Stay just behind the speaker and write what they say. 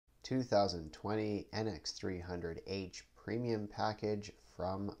2020 NX300H Premium Package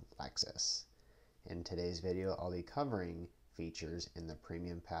from Lexus. In today's video, I'll be covering features in the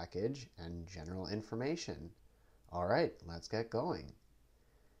Premium Package and general information. Alright, let's get going.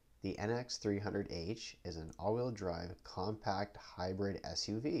 The NX300H is an all-wheel drive compact hybrid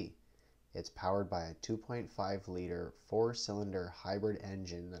SUV. It's powered by a 2.5-liter four-cylinder hybrid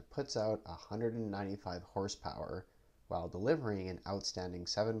engine that puts out 195 horsepower while delivering an outstanding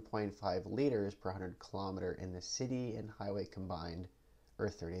 7.5 liters per 100 kilometer in the city and highway combined, or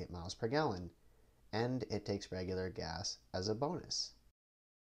 38 miles per gallon, and it takes regular gas as a bonus.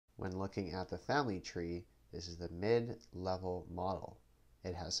 When looking at the family tree, this is the mid-level model.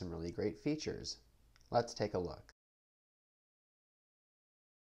 It has some really great features. Let's take a look.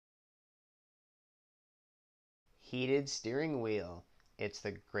 Heated steering wheel. It's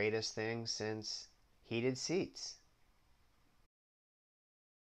the greatest thing since heated seats.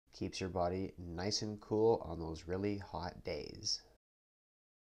 Keeps your body nice and cool on those really hot days.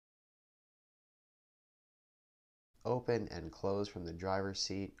 Open and close from the driver's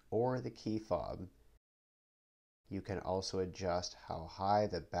seat or the key fob. You can also adjust how high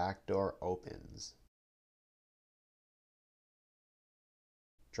the back door opens.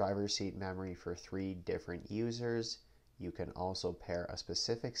 Driver's seat memory for 3 different users. You can also pair a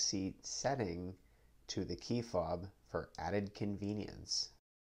specific seat setting to the key fob for added convenience.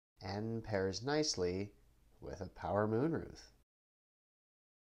 And pairs nicely with a power moonroof.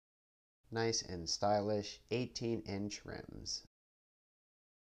 Nice and stylish 18-inch rims.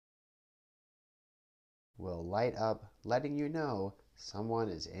 Will light up, letting you know someone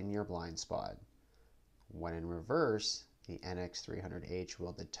is in your blind spot. When in reverse, the NX300H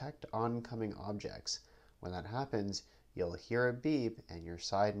will detect oncoming objects. When that happens, you'll hear a beep and your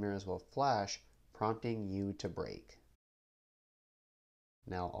side mirrors will flash, prompting you to brake.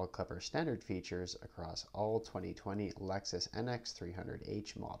 Now I'll cover standard features across all 2020 Lexus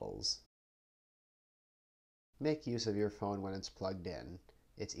NX300H models. Make use of your phone when it's plugged in.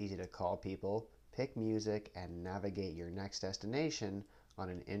 It's easy to call people, pick music, and navigate your next destination on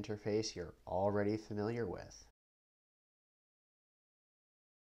an interface you're already familiar with.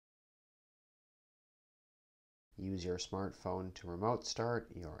 Use your smartphone to remote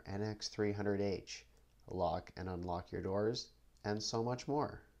start your NX300H, lock and unlock your doors, and so much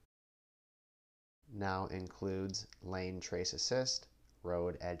more. Now includes lane trace assist,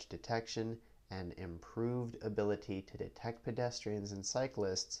 road edge detection, and improved ability to detect pedestrians and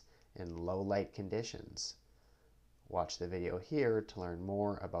cyclists in low light conditions. Watch the video here to learn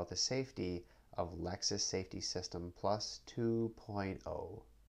more about the safety of Lexus Safety System Plus 2.0.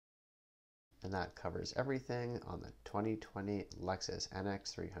 And that covers everything on the 2020 Lexus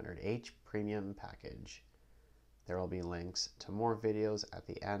NX300H Premium Package. There will be links to more videos at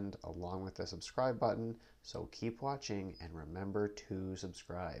the end along with the subscribe button, so keep watching and remember to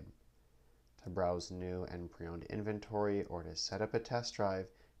subscribe. To browse new and pre-owned inventory or to set up a test drive,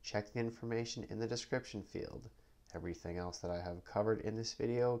 check the information in the description field. Everything else that I have covered in this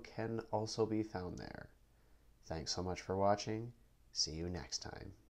video can also be found there. Thanks so much for watching. See you next time.